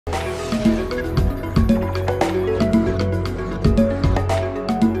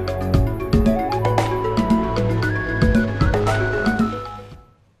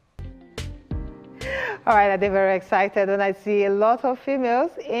All right, I'm very excited when I see a lot of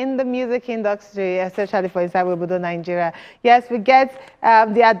females in the music industry, especially for inside Wibudo, Nigeria. Yes, we get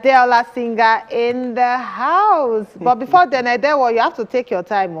the Adeola singer in the house. But before then, Adeola, you have to take your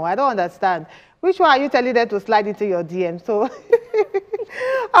time. Oh, I don't understand. Which one are you telling them to slide into your DM? So,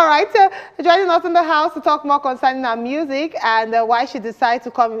 all right, joining us in the house to talk more concerning her music and why she decided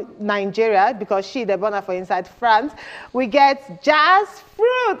to come to Nigeria, because she, the born for inside France, we get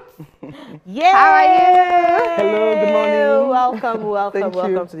Jazzfruit. Yeah. How are you? Hello, good morning.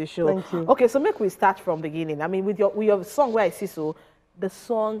 Welcome to the show. Thank you. Okay, so make we start from beginning. I mean, with your song where I see so, the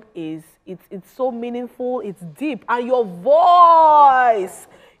song is it's so meaningful, it's deep, and your voice,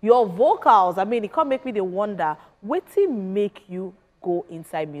 your vocals. I mean, it can't make me the wonder. What make you go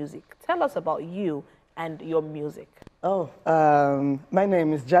inside music? Tell us about you and your music. Oh, my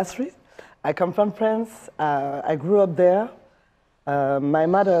name is Jazzfruit. I come from France. I grew up there. My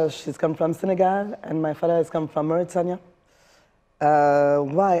mother, she's come from Senegal, and my father has come from Mauritania.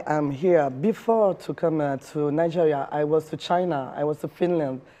 Why I'm here? Before to come to Nigeria, I was to China, I was to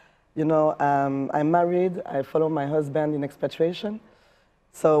Finland. You know, I'm married, I follow my husband in expatriation.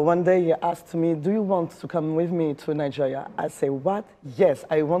 So one day he asked me, do you want to come with me to Nigeria? I say, what? Yes,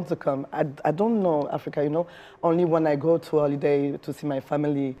 I want to come. I don't know Africa, you know, only when I go to holiday to see my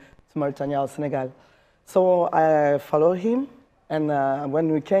family to Mauritania or Senegal. So I follow him. And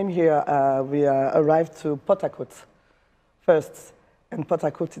when we came here, we arrived to Port Harcourt first. And Port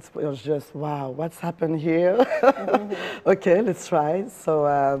Harcourt, it was just, wow, what's happened here? Okay, let's try.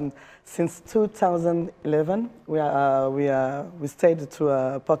 So since 2011, we stayed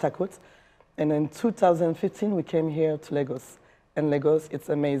to Port Harcourt. And in 2015, we came here to Lagos. And Lagos, it's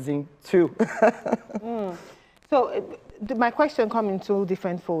amazing too. So my question comes in two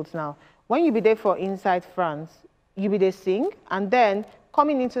different folds now. When you be there for inside France, you be there sing, and then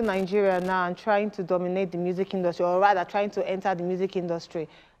coming into Nigeria now and trying to dominate the music industry, or rather trying to enter the music industry,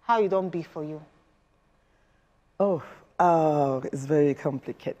 how you don't be for you? Oh, it's very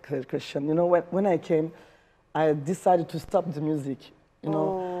complicated question. You know, when I came, I decided to stop the music. You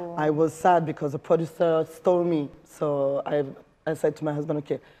know, I was sad because the producer stole me. So I said to my husband,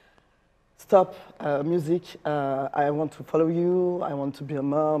 okay, stop music. I want to follow you. I want to be a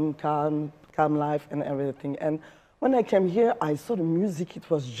mom, calm life and everything. And when I came here, I saw the music. It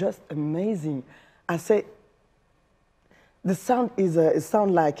was just amazing. I say, the sound is it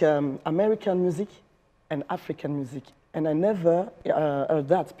sound like American music and African music, and I never heard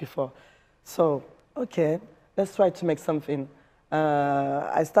that before. So, okay, let's try to make something.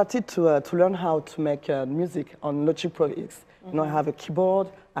 I started to learn how to make music on Logic Pro X. You know, I have a keyboard,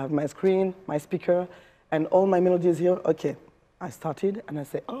 I have my screen, my speaker, and all my melodies here. Okay, I started, and I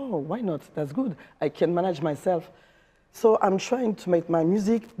say, oh, why not? That's good. I can manage myself. So I'm trying to make my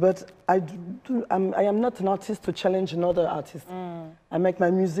music, but I am not an artist to challenge another artist. I make my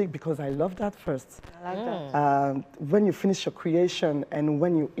music because I love that first. I like that. When you finish your creation and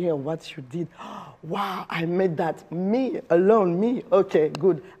when you hear what you did, wow, I made that, me, alone, me. Okay,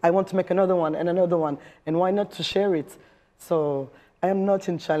 good. I want to make another one and another one. And why not to share it? So I am not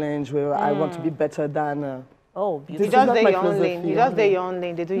in challenge where I want to be better than... Oh, beautiful. You just do your own lane. You just do your own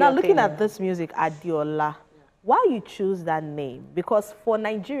lane. They do now, your looking thing. at this music, Adeola, why you choose that name? Because for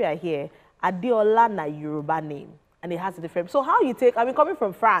Nigeria here, Adeola na Yoruba name, and it has a different. So how you take? I mean, coming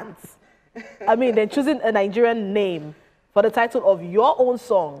from France, I mean, then choosing a Nigerian name for the title of your own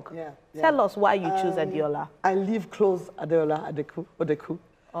song. Yeah. Tell us why you choose Adeola. I live close Adeola, Odeku.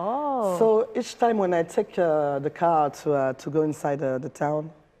 Oh. So each time when I take the car to go inside the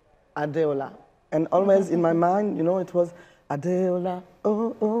town, Adeola. And always in my mind, you know, it was Adeola,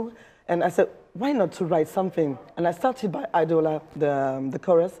 oh, oh. And I said, why not to write something? And I started by Adeola, the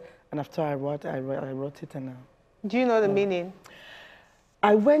chorus, and after I wrote it. And Do you know the meaning?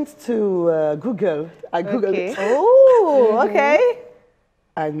 I went to Google. I Googled it. Oh, okay.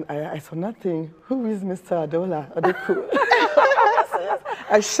 And I saw nothing. Who is Mr. Adeola? Odeku?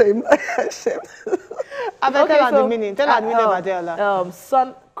 I shamed. Tell her the meaning. Tell her the meaning of Adeola.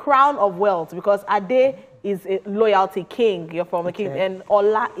 Son, crown of wealth, because Ade is a loyalty, king. You're from a king, and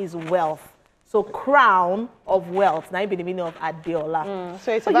Ola is wealth. So crown of wealth. Now, be the meaning of Adeola.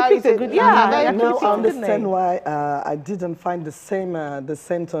 So it's about a good. Yeah, now I understand why I didn't find the same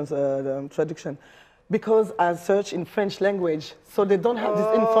traduction. Because I search in French language, so they don't have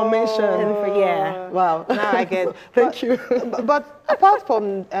this information. Yeah. Wow. Now I get. Thank you. But apart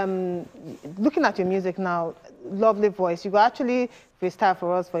from looking at your music now, lovely voice, you actually freestyle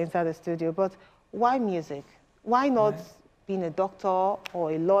for us for Inside the Studio. But why music? Why not being a doctor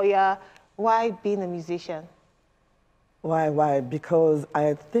or a lawyer? Why being a musician? Why? Because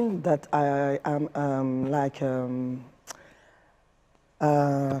I think that I am like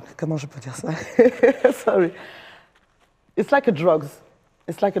comment je peux dire ça? Sorry. It's like a drugs.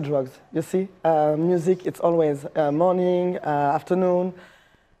 It's like a drugs. You see, music. It's always morning, afternoon,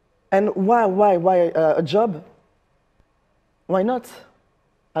 and why a job? Why not?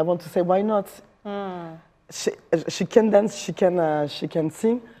 I want to say why not? She can dance. She can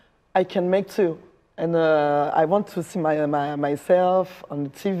sing. I can make too. And I want to see myself on the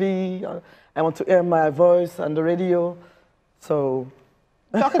TV. I want to hear my voice on the radio. So.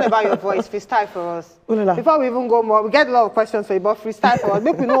 Talking about your voice, freestyle for us. Oulala. Before we even go more, we get a lot of questions for you, but freestyle for us.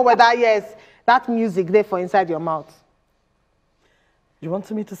 Make we know whether, yes, that music there for inside your mouth. You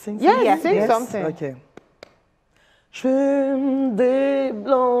want me to sing? Yes, sing something. Okay. Je fume des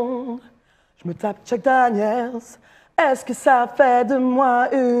blondes, je me tape Jack Daniels. Est-ce que ça fait de moi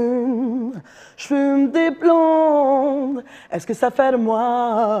une? Je fume des blondes, est-ce que ça fait de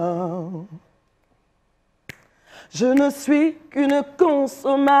moi? Je ne suis qu'une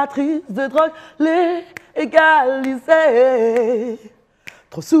consommatrice de drogue légalisée.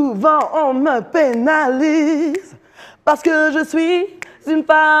 Trop souvent on me pénalise parce que je suis une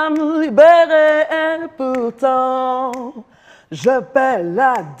femme libérée. Et pourtant, je paie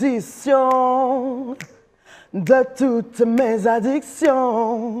l'addition de toutes mes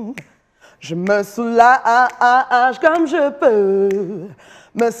addictions. Je me soulage comme je peux,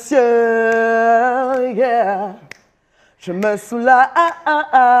 monsieur, yeah. Je me soulage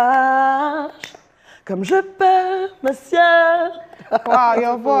comme je peux, monsieur. Wow,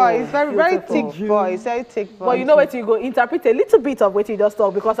 your voice, very thick voice, very thick voice. But you know what, you go interpret a little bit of what you just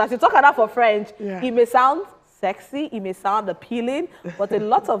talk, because as you talk that for French, it may sound sexy, it may sound appealing, but a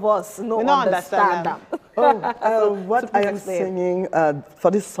lot us don't understand that. What I am singing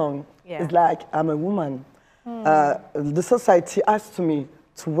for this song is like I'm a woman. The society asks me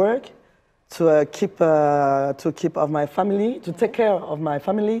to work, to keep of my family, to take care of my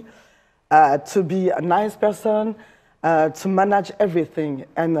family, to be a nice person, to manage everything.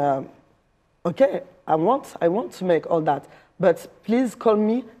 And okay, I want to make all that, but please call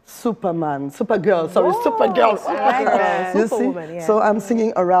me Superman, Supergirl. Sorry, Supergirl. You see? Superwoman, yeah. So I'm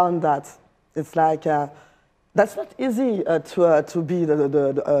singing around that. It's like that's not easy to be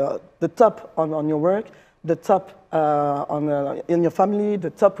the top on your work, the top in your family, the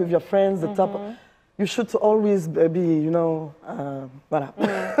top with your friends, the top. You should always be, you know, voilà.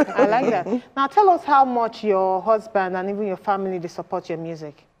 I like that. Now tell us how much your husband and even your family, they support your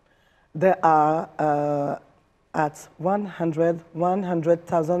music. They are at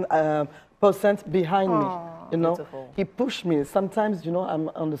 100,000% behind me. You know, beautiful. He pushed me. Sometimes, you know, I'm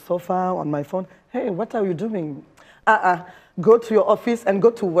on the sofa on my phone. Hey, what are you doing? Go to your office and go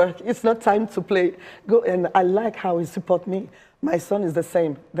to work. It's not time to play. Go, and I like how he support me. My son is the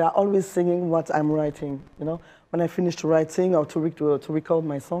same. They are always singing what I'm writing. You know, when I finish writing or to record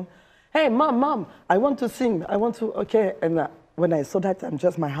my song, hey, mom, I want to sing. I want to. Okay, and when I saw that,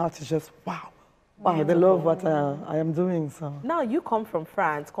 my heart is just wow. Wow, they love what I am doing. So now you come from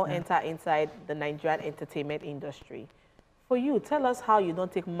France, enter inside the Nigerian entertainment industry. For you, tell us how you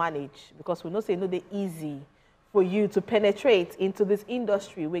don't take manage, because we know say no they easy for you to penetrate into this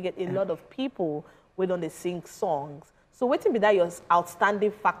industry. We get a lot of people we don't they sing songs. So what be that your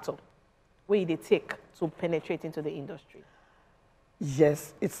outstanding factor where they take to penetrate into the industry?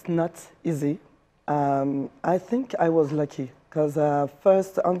 Yes, it's not easy. I think I was lucky. Because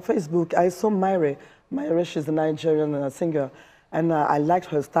first on Facebook, I saw Myre. Myre, she's a Nigerian singer. And I liked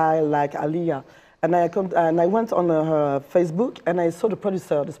her style, like Aliyah. And I went on her Facebook, and I saw the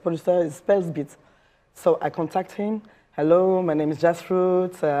producer. This producer is Spells Beat. So I contacted him. Hello, my name is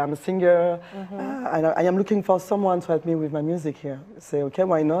Jazzfruit. I'm a singer. I am looking for someone to help me with my music here. I say, okay,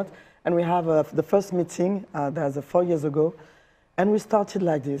 why not? And we have the first meeting, that was 4 years ago. And we started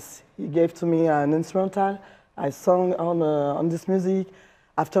like this. He gave to me an instrumental. I sang on this music.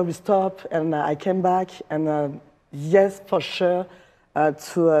 After we stopped, and I came back, and yes, for sure,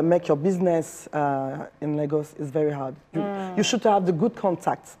 to make your business in Lagos is very hard. You should have the good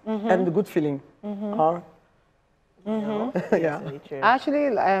contact and the good feeling. Or, yeah.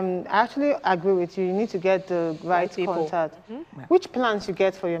 Actually, I actually agree with you. You need to get the right contact. Which plans you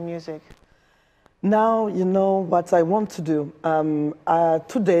get for your music? Now you know what I want to do.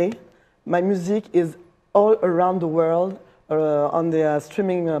 Today, my music is all around the world on the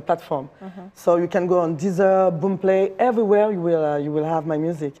streaming platform. So you can go on Deezer, Boomplay, everywhere you will have my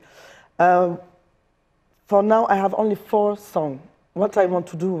music. For now, I have only 4 songs. What I want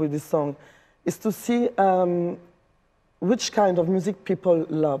to do with this song is to see which kind of music people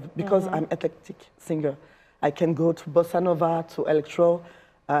love, because I'm eclectic singer. I can go to bossa nova, to electro.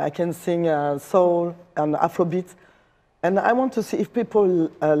 I can sing soul and Afrobeat. And I want to see if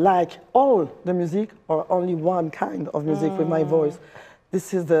people like all the music or only one kind of music with my voice.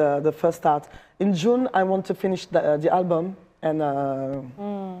 This is the first start. In June, I want to finish the album and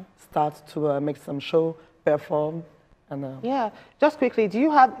start to make some show, perform. And, yeah, just quickly, do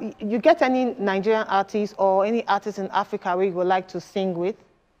you get any Nigerian artists or any artists in Africa where you would like to sing with?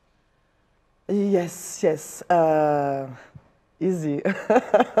 Yes. Easy.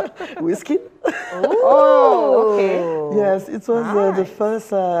 Wizkid. Oh, okay. Yes, it was the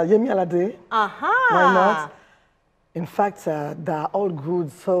first Yemi Alade. Why not? In fact, they are all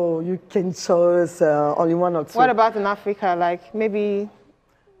good, so you can choose only one or two. What about in Africa? Like maybe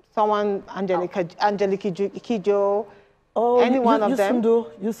someone, Angelique Kidjo, any one of them?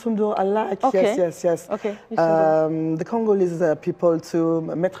 Yusundu, I like. Okay. Yes. Okay. The Congolese people too,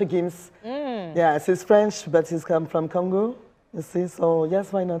 Maître Gims. Yes, he's French, but he's come from Congo. You see, so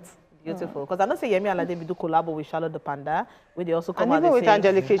yes, why not? Beautiful. Because I know say Yemi Alade we do collab with Charlotte the Panda, where they also come and out even with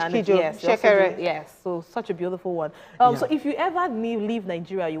Angelique Kidjo, yes, so such a beautiful one. So if you ever leave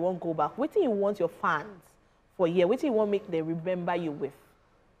Nigeria, you won't go back. What do you want your fans for here? What do you want make them remember you with?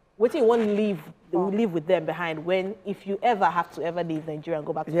 What do you want to leave with them behind when, if you ever have to leave Nigeria and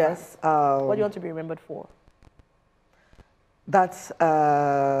go back to France? What do you want to be remembered for? That's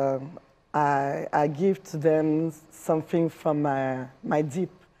I give to them something from my deep,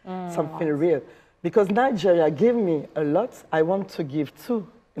 something real. Because Nigeria gave me a lot, I want to give too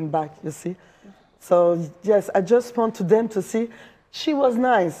in back, you see. So yes, I just want them to see she was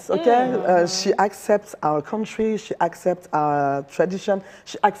nice, okay? She accepts our country, she accepts our tradition,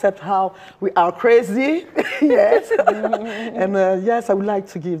 she accepts how we are crazy, yes. And yes, I would like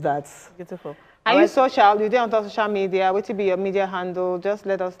to give that. Beautiful. Are you social? You there on social media? What will be your media handle? Just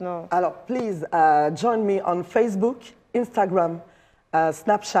let us know. Alors, please join me on Facebook, Instagram,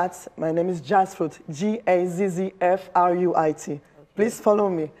 Snapchat. My name is Jazzfruit, G-A-Z-Z-F-R-U-I-T. Please follow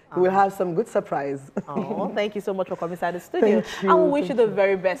me. We will have some good surprise. Oh, thank you so much for coming inside the studio. Thank you. And we wish you the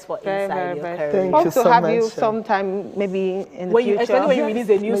very best for inside your career. Thank Hope you to so have much. you sometime, maybe in the future. Especially when you release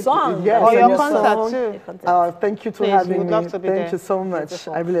a new song. Yes, or a your new concert song. too. Thank you for Please, having we'd me. love to be Thank there. you so much.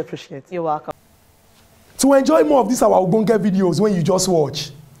 Beautiful. I really appreciate it. You're welcome. To enjoy more of these our Ogbonge videos when you just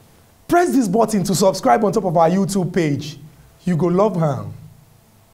watch, press this button to subscribe on top of our YouTube page. You go love am.